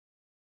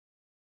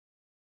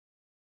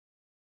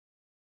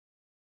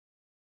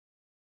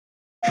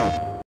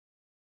Timeout.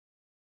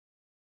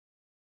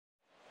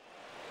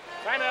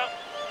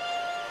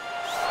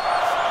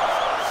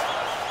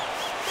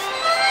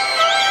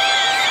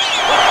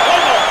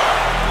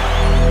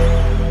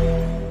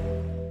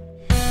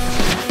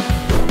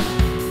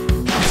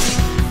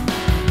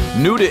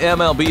 New to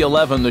MLB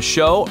 11, the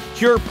show,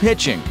 Pure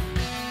Pitching,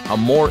 a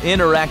more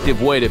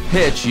interactive way to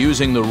pitch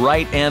using the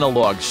right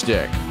analog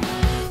stick.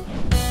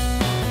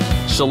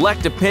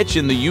 Select a pitch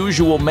in the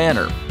usual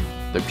manner.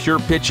 The Pure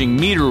Pitching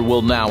meter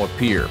will now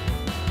appear.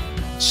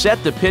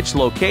 Set the pitch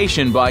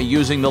location by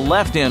using the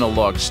left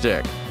analog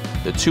stick.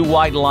 The two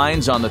white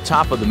lines on the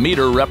top of the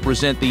meter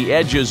represent the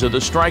edges of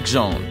the strike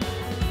zone.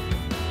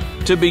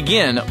 To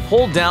begin,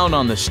 pull down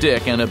on the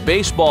stick and a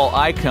baseball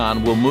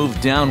icon will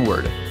move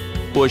downward.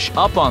 Push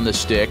up on the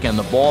stick and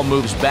the ball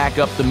moves back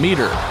up the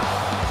meter.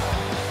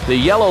 The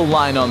yellow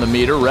line on the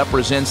meter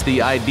represents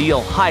the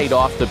ideal height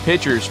off the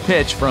pitcher's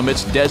pitch from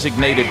its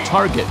designated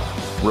target.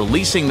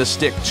 Releasing the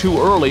stick too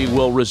early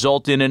will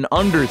result in an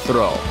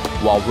underthrow,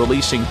 while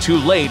releasing too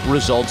late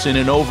results in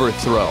an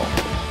overthrow.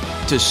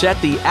 To set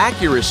the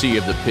accuracy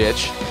of the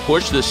pitch,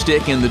 push the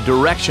stick in the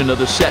direction of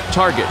the set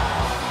target.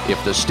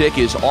 If the stick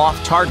is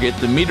off target,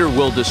 the meter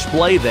will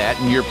display that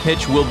and your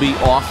pitch will be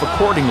off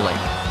accordingly.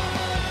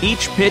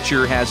 Each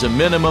pitcher has a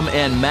minimum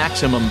and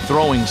maximum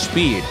throwing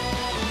speed.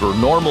 For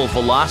normal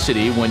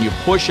velocity, when you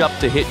push up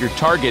to hit your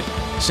target,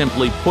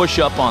 simply push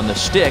up on the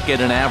stick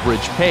at an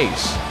average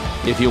pace.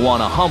 If you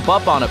want to hump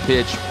up on a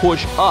pitch,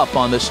 push up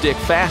on the stick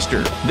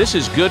faster. This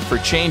is good for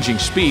changing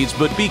speeds,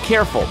 but be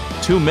careful.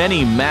 Too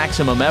many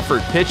maximum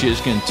effort pitches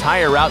can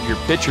tire out your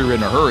pitcher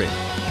in a hurry.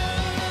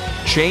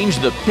 Change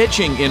the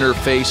pitching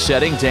interface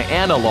setting to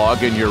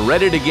analog and you're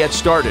ready to get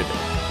started.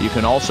 You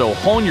can also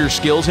hone your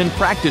skills in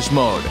practice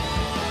mode.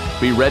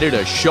 Be ready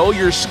to show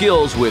your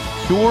skills with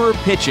Pure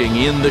Pitching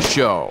in the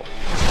show.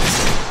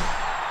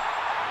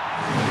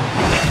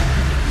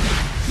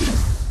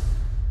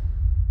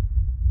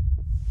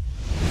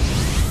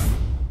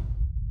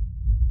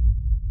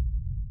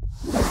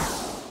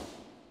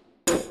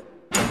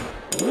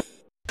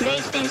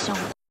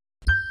 PlayStation